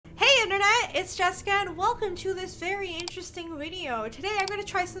it's Jessica and welcome to this very interesting video. Today I'm going to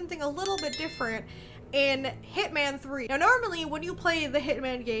try something a little bit different in Hitman 3. Now normally when you play the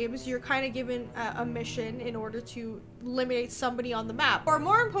Hitman games, you're kind of given a mission in order to eliminate somebody on the map. Or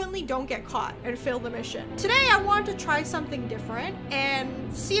more importantly, don't get caught and fail the mission. Today I want to try something different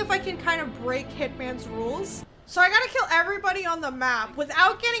and see if I can kind of break Hitman's rules. So I gotta kill everybody on the map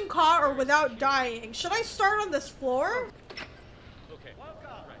without getting caught or without dying. Should I start on this floor?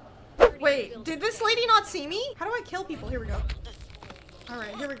 Wait, did this lady not see me? How do I kill people? Here we go. All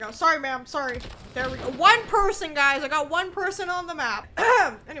right, here we go. Sorry, ma'am. Sorry. There we go. One person, guys. I got one person on the map.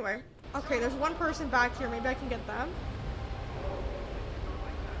 Anyway. Okay, there's one person back here. Maybe I can get them.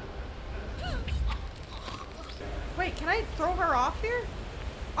 Wait, can I throw her off here?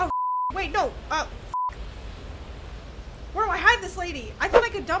 Oh, wait, no. Where do I hide this lady? I thought I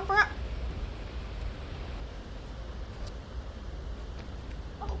could dump her out.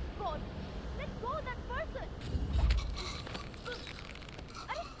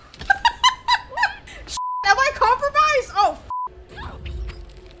 Am I compromised? Oh,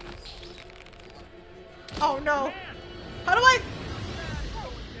 oh no. How do I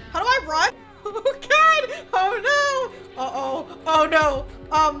run? Oh god! Oh no! Uh-oh. Oh no.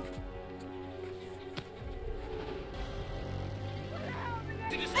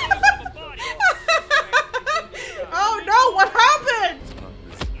 Oh no, what happened?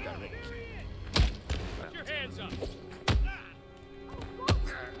 Put your hands up.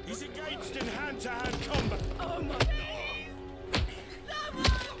 He's engaged in hand-to-hand combat. Oh my God.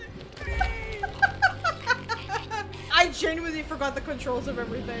 I genuinely forgot the controls of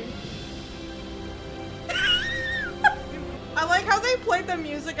everything. I like how they played the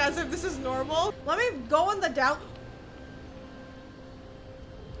music as if this is normal. Let me go on the down.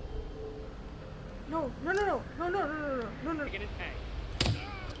 No.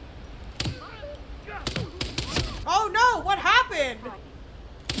 Oh no, what happened?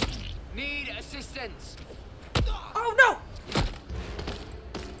 Need assistance. Oh no!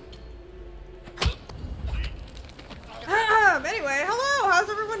 Anyway, hello. How's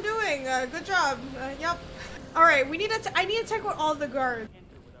everyone doing? Good job. Yep. All right, we need to. I need to check out all the guards.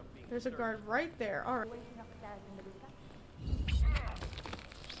 There's a guard right there. All right.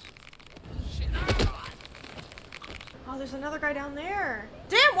 Oh, there's another guy down there.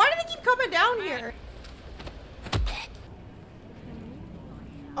 Damn! Why do they keep coming down here?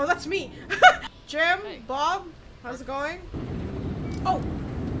 Oh, that's me. Jim, Bob, how's it going? Oh,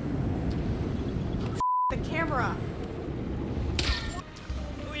 the camera.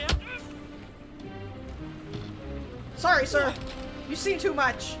 Sorry, sir. You see too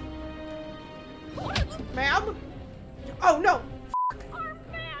much. Ma'am? Oh, no. Our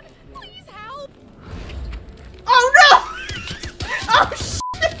man, please help. Oh, no! Oh,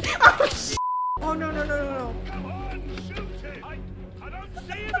 shit! Oh, shit! Oh, no. Come on, shoot him. I don't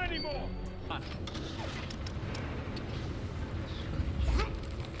see him anymore.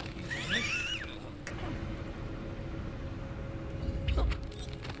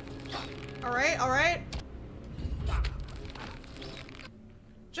 All right.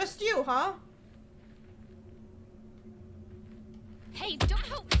 Just you, huh? Hey, don't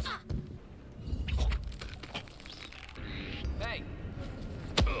help. Hey.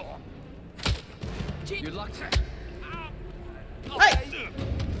 You're lucky. Hey!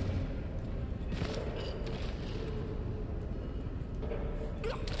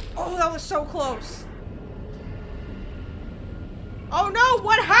 Oh, that was so close. Oh no,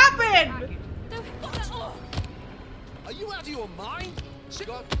 what happened? Are you out of your mind?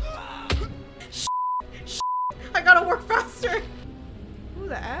 I gotta work faster. Who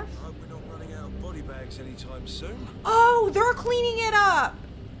the F? I hope we're not running out of body bags anytime soon. Oh, they're cleaning it up.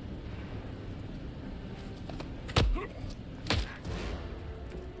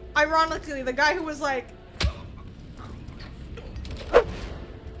 Ironically, the guy who was like, Look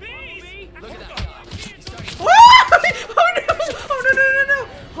at that guy. oh no.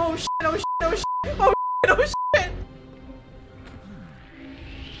 Oh shit.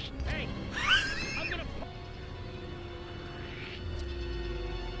 Hey, I'm gonna.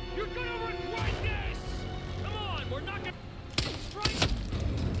 You're gonna regret this. Come on, we're not gonna strike.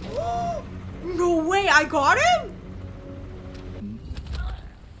 No way, I got him?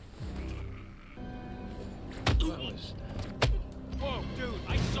 Whoa, dude,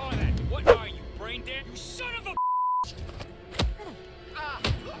 I saw that. What are you, brain dead? You son of a.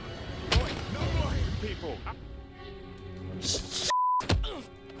 Boy, no more hitting people.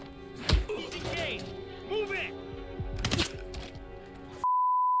 Engage. Move it.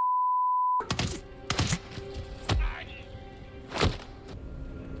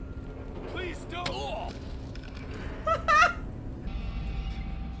 Please.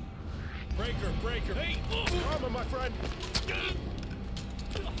 Breaker. Hey, armor, my friend.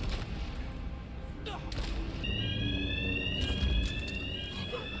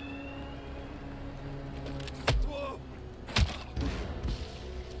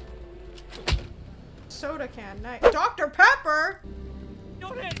 Soda can, nice. Dr. Pepper?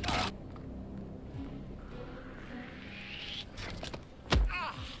 Don't hit.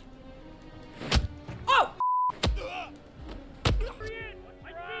 Oh!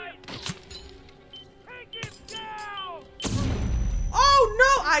 Oh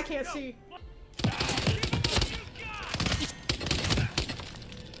no! I can't see.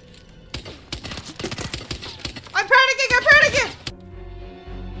 I'm panicking!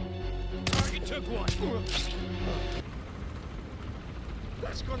 Target took one.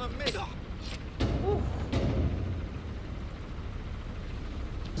 That's gonna make. Ooh.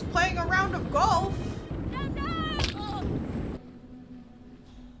 Just playing a round of golf.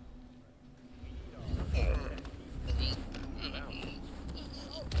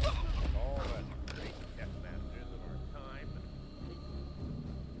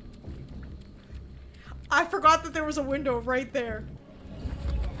 I forgot that there was a window right there.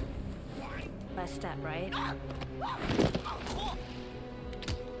 Last step, right?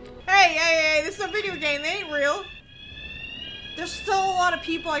 Hey, this is a video game, they ain't real. There's still a lot of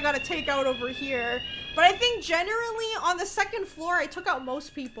people I gotta take out over here. But I think generally on the second floor I took out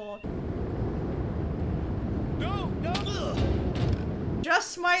most people. No.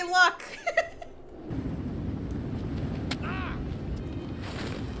 Just my luck.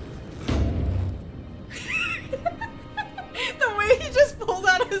 The way he just pulled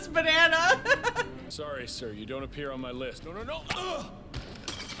out his banana. Sorry, sir, you don't appear on my list. No.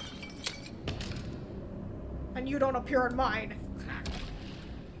 And you don't appear on mine.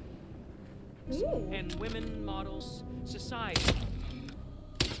 Ooh. And women models society.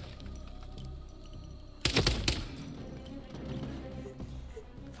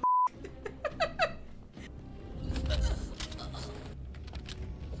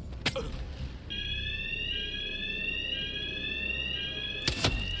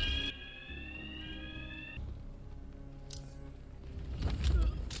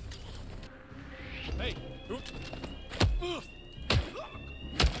 Hey.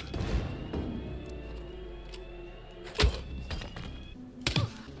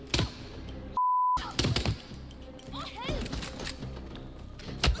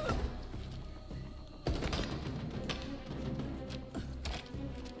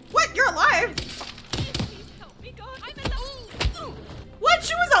 What? You're alive? Please help me, God. I'm in the. What?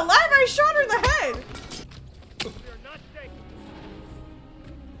 She was alive? I shot her in the head. You're not safe.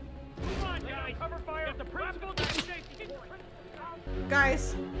 Come on, guys. Cover fire. Get the principal.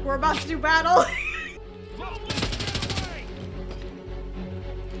 Guys, we're about to do battle.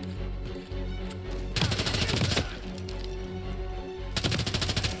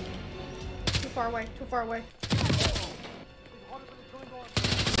 Too far away.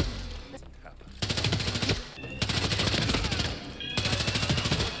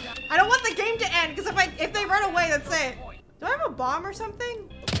 I don't want the game to end, because if they run away, that's it. Do I have a bomb or something?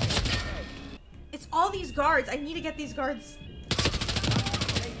 It's all these guards. I need to get these guards.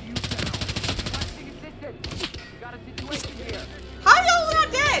 How are y'all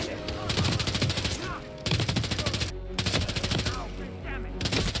not dead?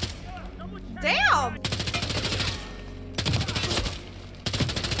 Damn!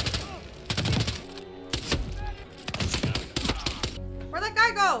 Where'd that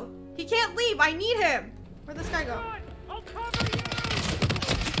guy go? He can't leave. I need him. Where'd this guy go? Oh,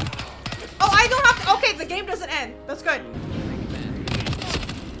 I don't have to. Okay, the game doesn't end. That's good.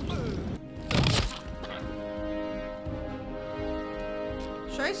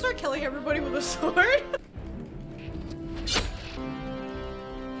 Should I start killing everybody with a sword?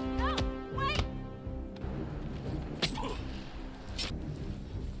 No, wait.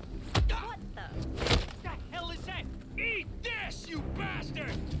 What the hell is that? Eat this, you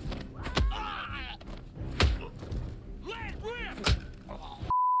bastard! Let rip!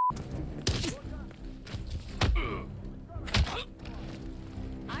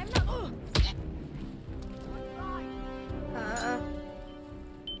 I'm not.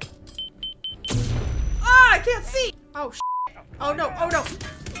 I can't see! Oh, shit. Oh, no. Oh, no.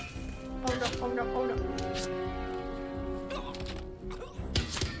 Oh, no. Oh, no. Oh, no.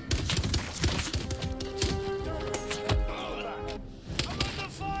 I'm under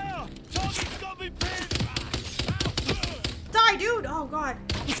fire! Tommy's got me pinned! Die, dude! Oh, God.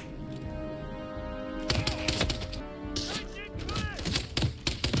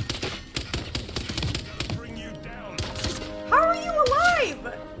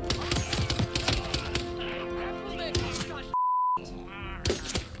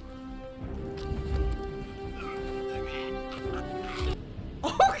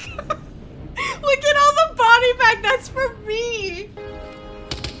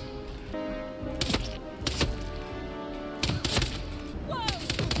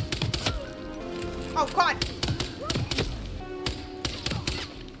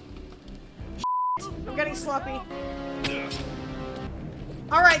 I'm getting sloppy.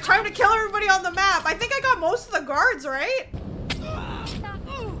 Alright, time to kill everybody on the map. I think I got most of the guards, right?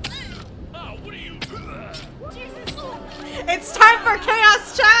 Oh, what are you? It's time for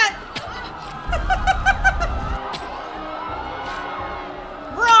chaos, chat!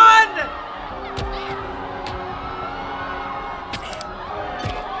 Run!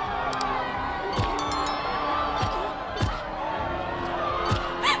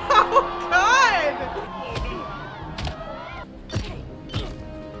 Oh, God!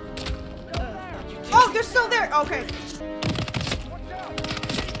 Oh, they're still there! Okay.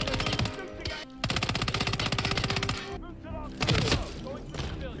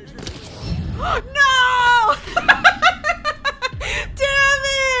 No! Damn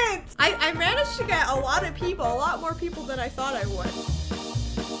it! I managed to get a lot of people, a lot more people than I thought I would.